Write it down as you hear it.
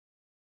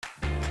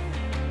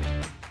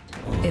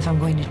If I'm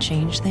going to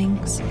change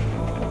things,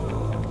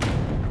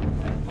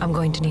 I'm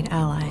going to need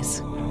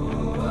allies.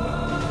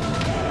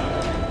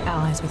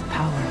 Allies with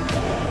power.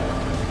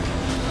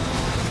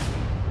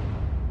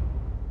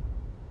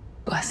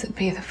 Blessed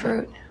be the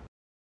fruit.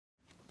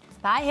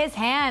 By His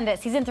Hand.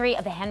 Season 3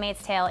 of The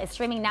Handmaid's Tale is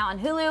streaming now on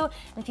Hulu. And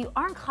if you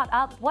aren't caught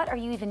up, what are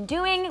you even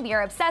doing? We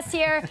are obsessed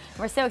here.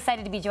 We're so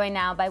excited to be joined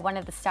now by one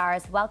of the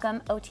stars.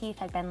 Welcome, OT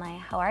Fagbenle.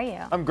 How are you?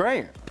 I'm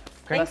great.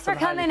 Thanks for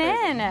coming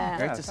in.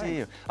 Great to see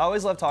you. I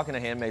always love talking to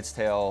Handmaid's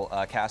Tale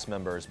cast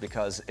members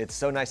because it's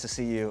so nice to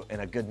see you in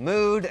a good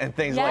mood and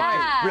things like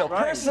a real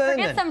person.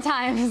 You forget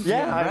sometimes.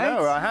 Yeah, I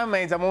know.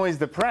 Handmaids, I'm always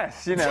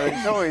depressed. You know,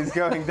 it's always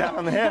going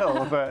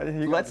downhill. But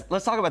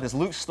let's talk about this.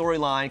 Luke's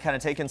storyline kind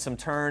of taking some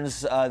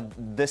turns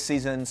this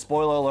season.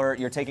 Spoiler alert: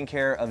 you're taking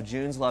care of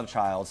June's love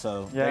child.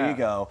 So there you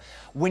go.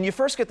 When you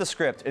first get the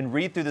script and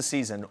read through the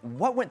season,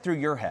 what went through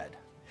your head?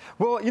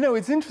 Well, you know,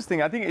 it's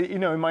interesting. I think, you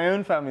know, in my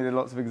own family, there are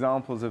lots of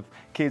examples of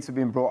kids who've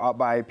been brought up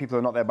by people who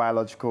are not their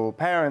biological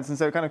parents, and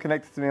so it kind of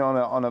connected to me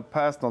on a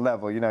personal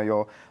level. You know,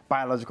 your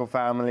biological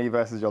family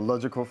versus your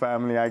logical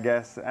family, I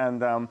guess.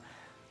 And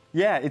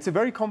yeah, it's a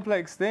very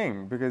complex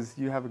thing because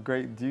you have a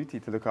great duty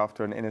to look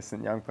after an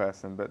innocent young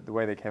person, but the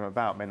way they came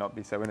about may not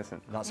be so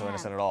innocent. Not so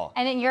innocent at all.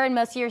 And you're in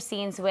most of your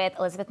scenes with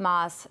Elisabeth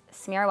Moss,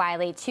 Samira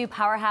Wiley, two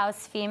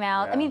powerhouse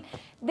females. I mean,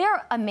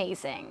 they're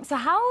amazing. So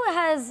how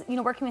has, you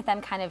know, working with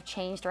them kind of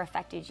changed or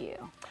affected you?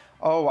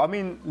 Oh, I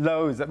mean,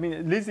 loads. I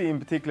mean, Lizzie in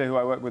particular, who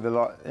I worked with a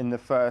lot in the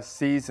first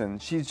season,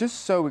 she's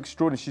just so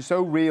extraordinary. She's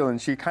so real,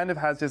 and she kind of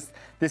has just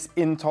this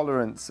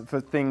intolerance for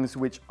things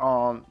which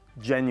aren't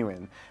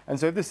genuine. And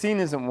so if the scene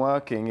isn't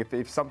working,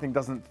 if something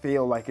doesn't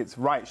feel like it's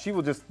right, she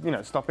will just, you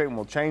know, stop it and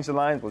we'll change the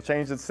lines, we'll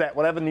change the set,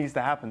 whatever needs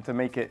to happen to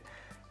make it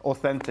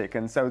authentic.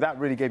 And so that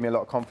really gave me a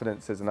lot of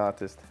confidence as an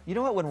artist. You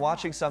know what, when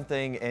watching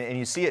something and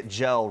you see it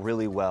gel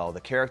really well,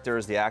 the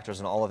characters, the actors,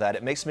 and all of that,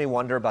 it makes me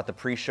wonder about the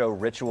pre-show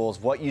rituals,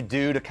 what you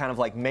do to kind of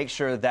like make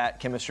sure that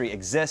chemistry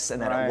exists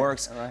and that it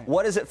works.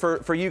 What is it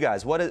for you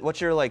guys? What's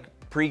your like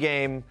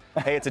pre-game,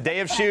 hey, it's a day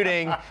of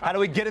shooting, how do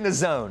we get in the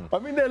zone? I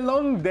mean, they're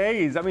long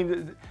days. I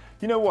mean,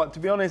 you know what,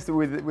 to be honest,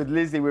 with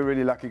Lizzie, we're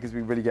really lucky because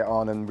we really get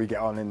on and we get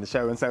on in the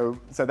show, and so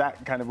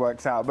that kind of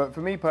works out. But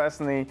for me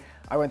personally,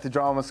 I went to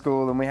drama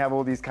school and we have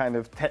all these kind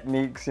of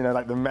techniques, you know,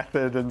 like the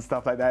method and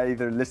stuff like that,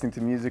 either listening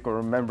to music or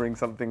remembering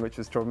something which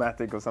was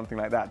traumatic or something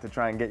like that to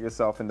try and get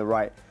yourself in the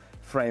right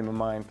frame of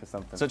mind for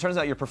something. So it turns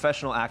out you're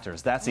professional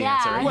actors. That's the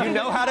answer. You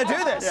know how to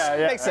do this.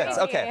 Makes sense.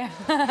 Okay.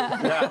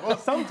 Well,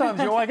 sometimes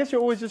I guess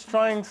you're always just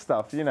trying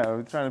stuff, you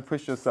know, trying to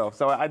push yourself.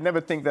 So I'd never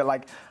think that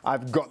like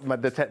I've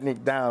got the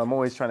technique down. I'm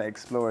always trying to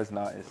explore as an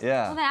artist.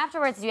 Yeah. Well, then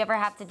afterwards, do you ever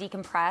have to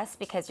decompress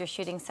because you're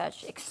shooting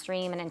such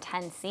extreme and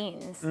intense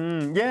scenes?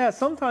 Yeah,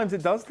 sometimes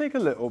it does take a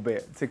little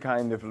bit to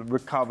kind of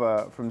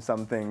recover from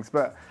some things,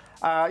 but.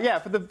 Yeah,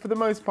 for the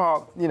most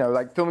part, you know,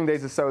 like filming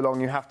days are so long,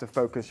 you have to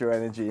focus your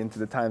energy into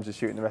the times you're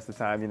shooting. The rest of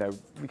the time, you know,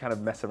 we kind of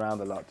mess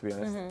around a lot, to be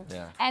honest.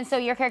 Yeah. And so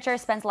your character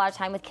spends a lot of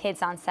time with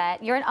kids on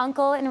set. You're an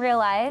uncle in real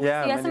life.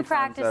 Yeah, so you have some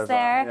practice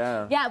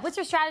there. Yeah. What's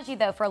your strategy,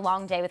 though, for a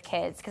long day with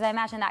kids? Because I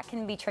imagine that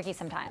can be tricky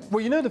sometimes.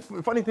 Well, you know,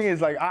 the funny thing is,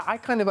 like, I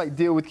kind of like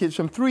deal with kids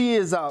from 3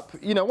 years up.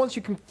 You know, once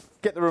you can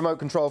get the remote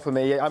control for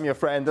me, I'm your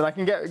friend, and I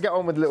can get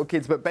on with little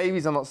kids, but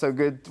babies I'm not so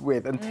good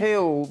with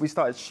until we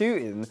started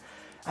shooting.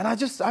 And I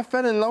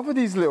fell in love with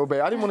these little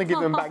bits. I didn't want to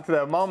give them back to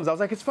their moms. I was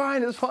like, it's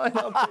fine, I'll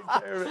take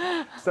care of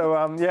it.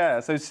 So,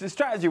 yeah, so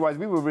strategy-wise,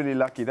 we were really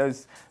lucky.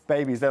 Those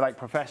babies, they're like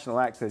professional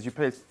actors. You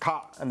play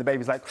cut, and the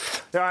baby's like,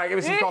 all right, give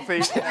me some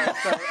coffee.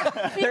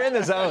 They're in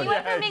the zone. You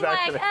went from being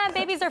like,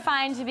 babies are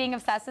fine, to being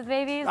obsessed with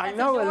babies? That's I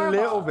know adorable.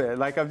 a little bit.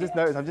 Like, I've just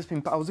noticed,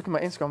 I was looking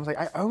at my Instagram, I was like,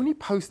 I only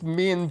post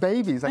me and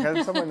babies. Like, I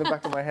had somewhere in the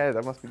back of my head.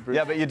 I must be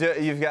brilliant. Yeah,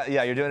 but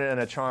you're doing it in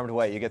a charmed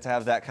way. You get to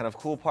have that kind of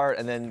cool part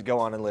and then go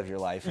on and live your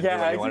life. And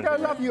I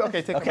love you.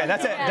 Okay,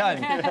 that's it.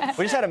 Done.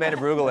 We just had Amanda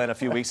Brugel in a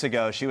few weeks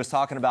ago. She was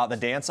talking about the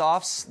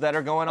dance-offs that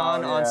are going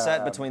on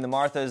set between the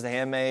Marthas, the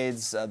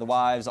Handmaids, the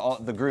wives, all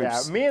the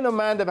groups. Yeah, me and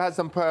Amanda have had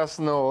some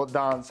personal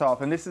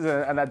dance-off, and this is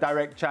a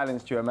direct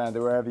challenge to you,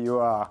 Amanda, wherever you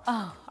are.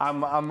 Oh.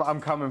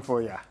 I'm coming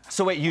for you.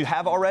 So wait, you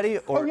have already?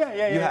 Or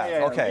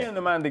yeah. Okay. Me and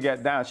Amanda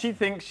get down. She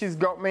thinks she's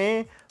got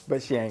me,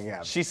 but she ain't got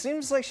me. She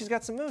seems like she's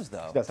got some moves,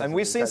 though. And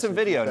we've seen some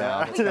video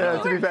now. To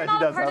be fair, she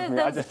does have me.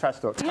 I just trash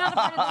talk. You're not a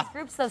part of those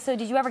groups, though, so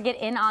did you ever get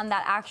in on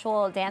that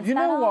actual dance You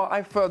battle? know what?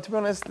 I felt, to be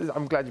honest,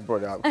 I'm glad you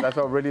brought it up. I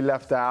felt really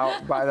left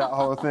out by that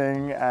whole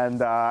thing. And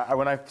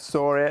when I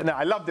saw it,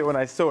 I loved it when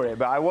I saw it,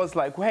 but I was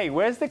like, hey,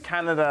 where's the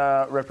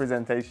Canada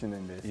representation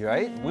in this? You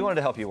right? We wanted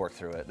to help you work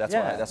through it.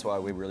 That's why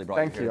we really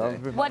brought you here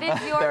today.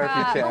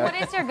 What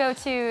is your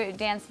go-to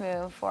dance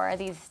move for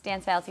these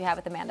dance battles you have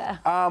with Amanda?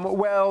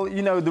 Well,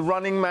 you know, the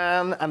Running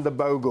Man and the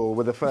Bogle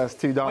were the first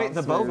two dances.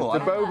 Wait, the Bogle? The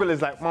Bogle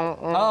is like...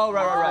 Oh,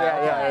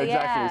 right. Yeah,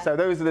 exactly. So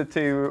those are the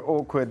two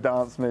awkward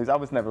dance moves. I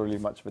was never really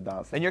much of a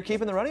dancer. And you're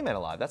keeping the Running Man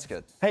alive. That's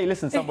good. Hey,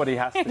 listen, somebody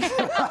has to.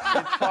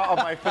 It's part of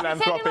my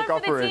philanthropic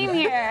offering. The team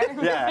here.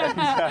 Yeah,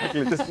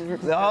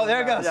 exactly. Oh,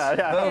 there it goes.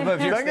 Yeah.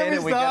 If you're Don't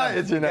get me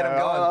started, you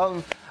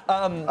know.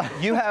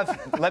 You have,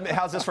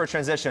 how's this for a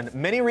transition?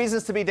 Many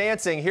reasons to be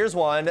dancing. Here's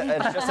one.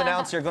 It's just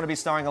announced you're going to be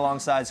starring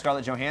alongside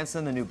Scarlett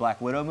Johansson, the new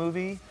Black Widow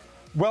movie.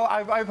 Well,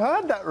 I've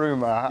heard that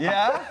rumor.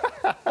 Yeah?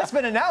 It's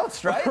been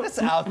announced, right? It's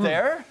out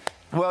there.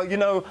 Well, you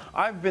know,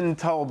 I've been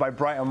told by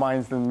brighter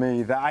minds than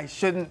me that I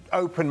shouldn't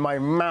open my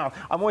mouth.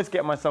 I'm always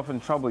getting myself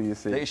in trouble, you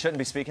see. That you shouldn't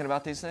be speaking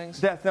about these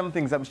things? There are some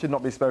things that should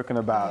not be spoken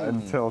about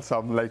until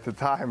some later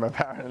time,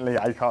 apparently.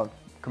 I can't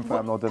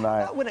confirm nor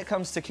deny it. When it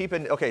comes to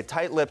keeping,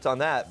 tight-lipped on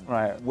that,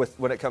 right.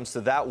 when it comes to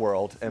that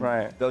world and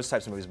right. those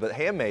types of movies. But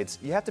Handmaids,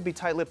 you have to be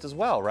tight-lipped as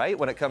well, right?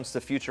 When it comes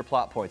to future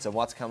plot points and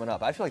what's coming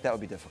up. I feel like that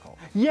would be difficult.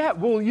 Yeah,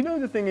 well, you know,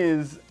 the thing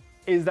is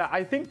that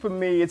I think for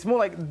me, it's more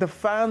like the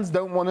fans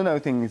don't want to know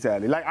things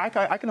early. Like,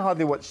 I can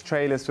hardly watch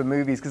trailers for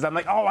movies because I'm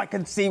like, oh, I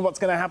can see what's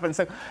going to happen.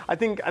 So I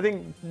think,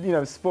 you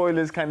know,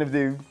 spoilers kind of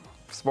do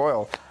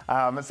spoil.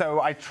 So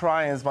I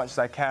try as much as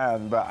I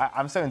can, but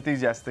I'm so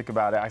enthusiastic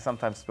about it, I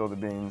sometimes spill the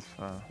beans.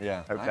 Yeah.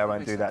 Hopefully I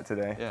won't do that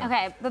today. Yeah.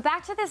 Okay, but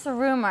back to this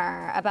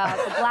rumor about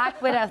the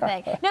Black Widow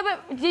thing. No,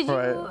 but did you,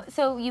 right.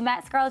 So you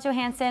met Scarlett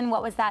Johansson,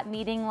 what was that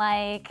meeting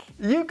like?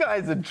 You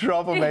guys are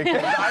troublemakers.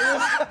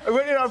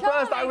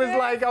 First I was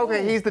like,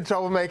 okay, he's the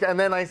troublemaker, and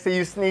then I see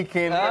you sneak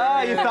in.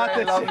 Ah, you thought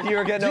that you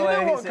were getting away.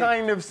 Do you know what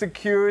kind of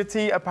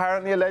security,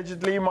 apparently,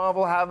 allegedly,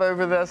 Marvel have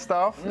over their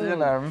stuff? You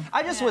know.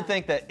 I just would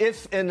think that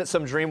if in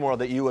some dream world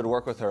that you would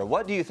work with her,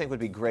 what do you think would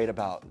be great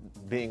about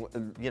being,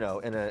 you know,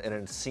 in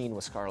a scene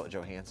with Scarlett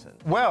Johansson?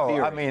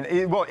 Well, I mean,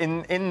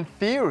 in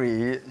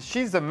theory,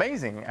 she's an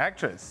amazing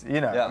actress. You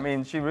know, I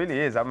mean, she really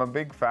is. I'm a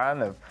big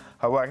fan of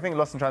her work. I think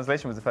Lost in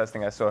Translation was the first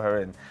thing I saw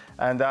her in,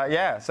 and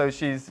yeah, so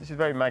she's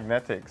very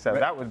magnetic. So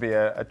that would be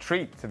a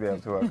treat to be able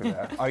to work with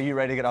her. Are you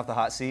ready to get off the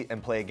hot seat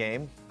and play a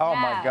game? Oh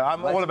my God,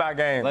 I'm all about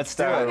games. Let's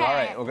do it. Okay. All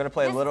right, we're gonna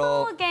play a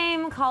little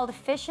game called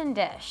Fish and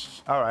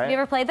Dish. All right. Have you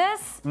ever played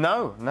this?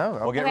 No.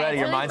 Well, get ready.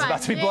 Your mind's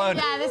about to be blown.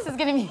 Yeah, this is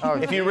gonna be.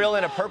 If you reel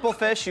in a purple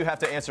fish, you have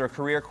to answer a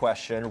career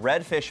question.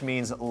 Red fish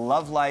means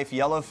love life.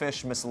 Yellow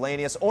fish,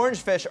 miscellaneous.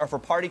 Orange fish are for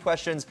party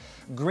questions.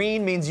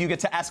 Green means you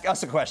get to ask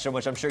us a question,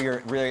 which I'm sure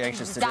you're really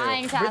anxious to do.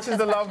 Which is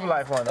the love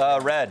life one?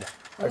 Red.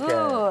 Okay.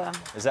 Ooh.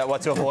 Is that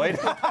what to avoid?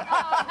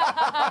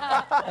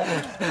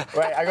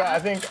 Wait, I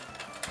think.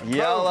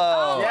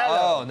 Yellow.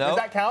 Yellow. Oh, no. Does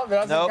that count?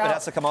 No, it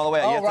has to come all the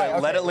way. You have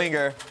to let it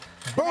linger.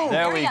 Boom.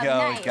 There we go.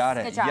 Nice. Got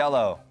it. Good job.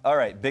 Yellow. All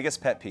right.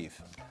 Biggest pet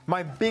peeve.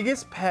 My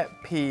biggest pet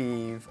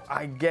peeve,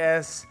 I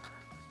guess,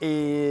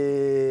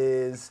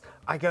 is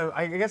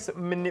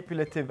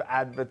manipulative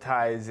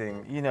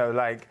advertising. You know,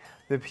 like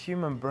the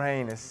human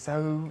brain is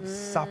so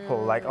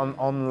supple. Like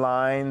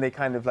online, they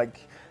kind of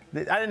like.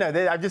 I don't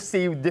know. I just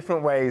see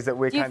different ways that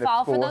we're kind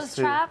of forced to. Do you fall for those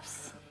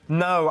traps?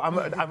 No,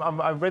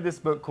 I've read this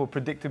book called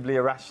Predictably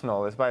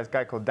Irrational. It's by this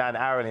guy called Dan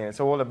Ariely, and it's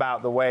all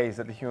about the ways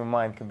that the human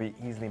mind can be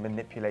easily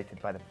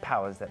manipulated by the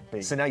powers that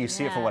be. So now you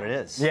see it for what it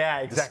is. Yeah,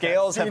 exactly. The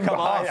scales have come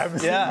off.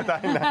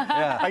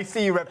 Yeah. I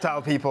see you,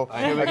 reptile people.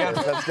 Here we go.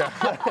 Let's go.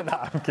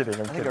 No, I'm kidding.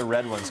 I think a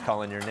red one's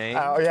calling your name.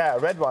 Oh yeah,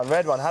 red one.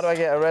 How do I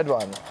get a red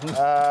one?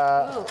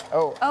 Hello.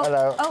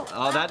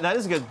 Oh, that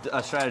is a good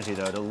strategy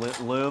though. To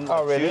loom.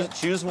 Oh, really?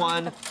 Choose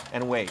one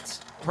and wait.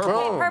 Purple.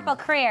 Okay, purple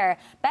career.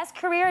 Best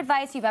career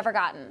advice you've ever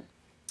gotten?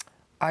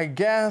 I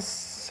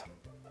guess,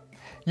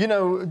 you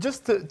know,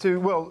 just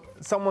well,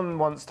 someone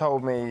once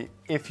told me,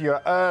 if you're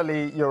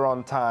early, you're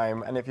on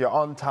time, and if you're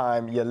on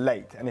time, you're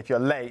late, and if you're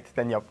late,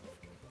 then you're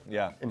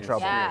in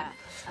trouble.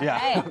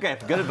 Yeah. Okay.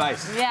 Good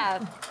advice.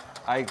 Yeah.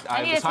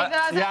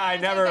 I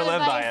never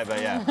lived by it,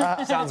 but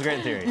yeah. Sounds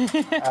great in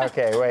theory.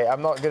 Okay, wait,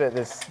 I'm not good at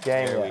this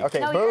game yet. Okay,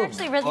 no, boom.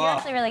 you're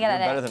actually really good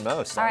at it. Better than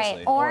most, All honestly.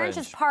 right, orange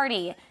is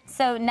party.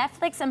 So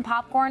Netflix and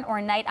popcorn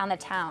or night on the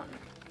town?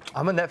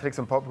 I'm a Netflix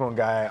and popcorn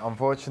guy,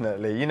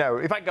 unfortunately. You know,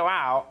 if I go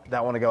out, I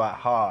want to go out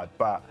hard,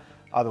 but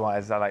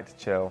otherwise I like to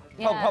chill.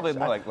 Yeah. Oh, probably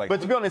more like. But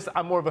to be honest,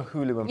 I'm more of a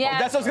Hulu and popcorn.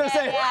 That's what I was gonna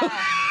say.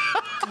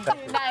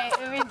 Nice.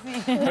 Let me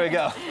see. There we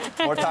go.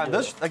 More time.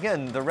 This,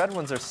 again, the red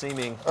ones are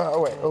seeming.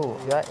 Oh wait. Oh,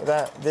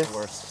 this.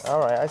 Worst. All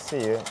right, I see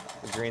you.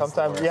 The green's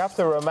Sometimes you have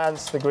to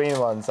romance the green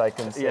ones. I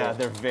can see. Yeah,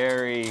 they're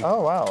very.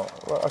 Oh wow.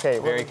 Well, okay.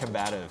 Very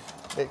combative.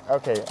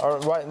 Okay. All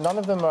right. None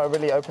of them are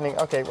really opening.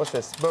 Okay. What's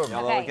this? Boom.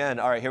 Yellow again.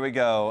 All right. Here we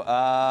go.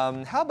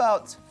 How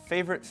about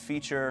favorite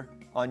feature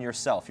on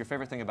yourself? Your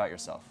favorite thing about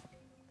yourself?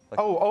 Like,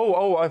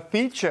 a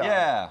feature.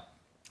 Yeah.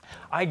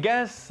 I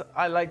guess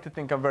I like to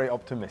think I'm very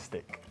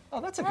optimistic. Oh,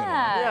 that's a good one.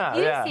 Yeah,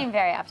 you seem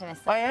very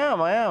optimistic. I am.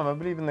 I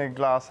believe in the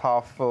glass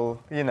half full,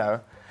 you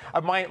know.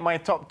 My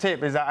top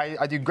tip is that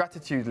I do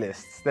gratitude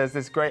lists. There's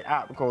this great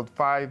app called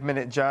 5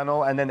 Minute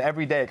Journal, and then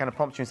every day it kind of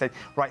prompts you and say,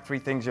 write 3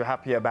 things you're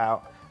happy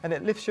about, and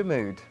it lifts your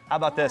mood. How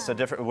about this, so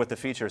different with the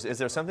features? Is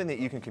there something that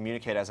you can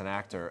communicate as an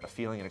actor, a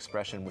feeling and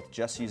expression with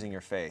just using your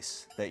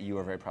face that you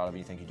are very proud of and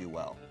you think you do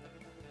well?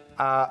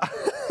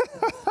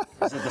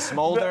 Is it the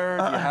smolder?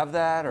 Do you have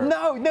that? Or?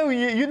 No,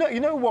 you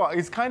know what?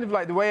 It's kind of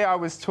like the way I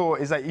was taught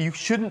is that you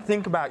shouldn't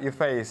think about your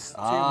face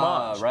too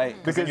much. Right,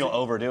 because then you'll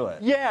overdo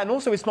it. Yeah, and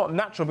also it's not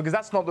natural because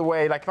that's not the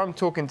way, like if I'm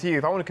talking to you,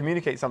 if I want to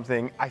communicate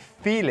something, I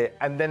feel it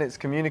and then it's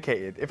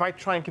communicated. If I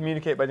try and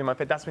communicate by doing my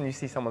face, that's when you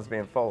see someone's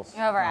being false.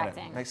 You're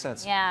overacting. Makes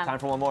sense. Yeah. Time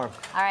for one more.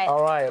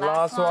 All right,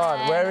 last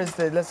one. Where is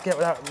the, let's get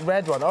that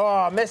red one. Oh,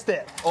 I missed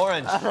it.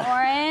 Orange.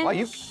 Orange. Wow,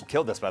 you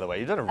killed this, by the way.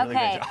 You've done a really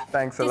good job.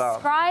 Thanks a lot.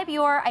 Describe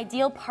your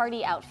ideal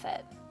party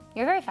outfit.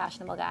 You're a very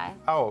fashionable guy.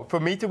 Oh, for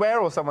me to wear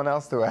or someone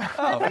else to wear?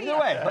 Oh, either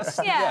way.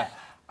 Yeah.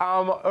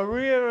 A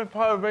real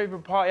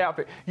favorite party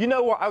outfit. You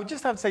know what? I would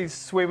just have to say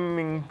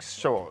swimming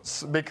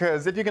shorts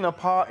because if you're gonna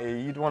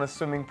party, you'd want a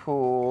swimming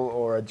pool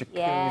or a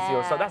jacuzzi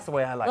or so. That's the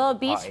way I like a little to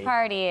beach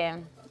party.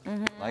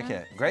 Like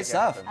it. Great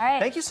stuff. All right.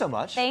 Thank you so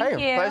much. Thank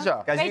you.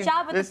 Pleasure. Guys, Great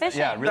job with the fishing.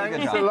 Yeah, really good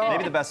Thanks a job. lot.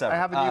 Maybe the best ever. I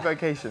have a new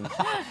vocation.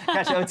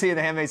 Catch OT and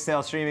The Handmaid's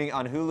Tale streaming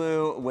on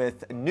Hulu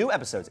with new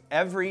episodes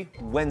every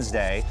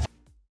Wednesday.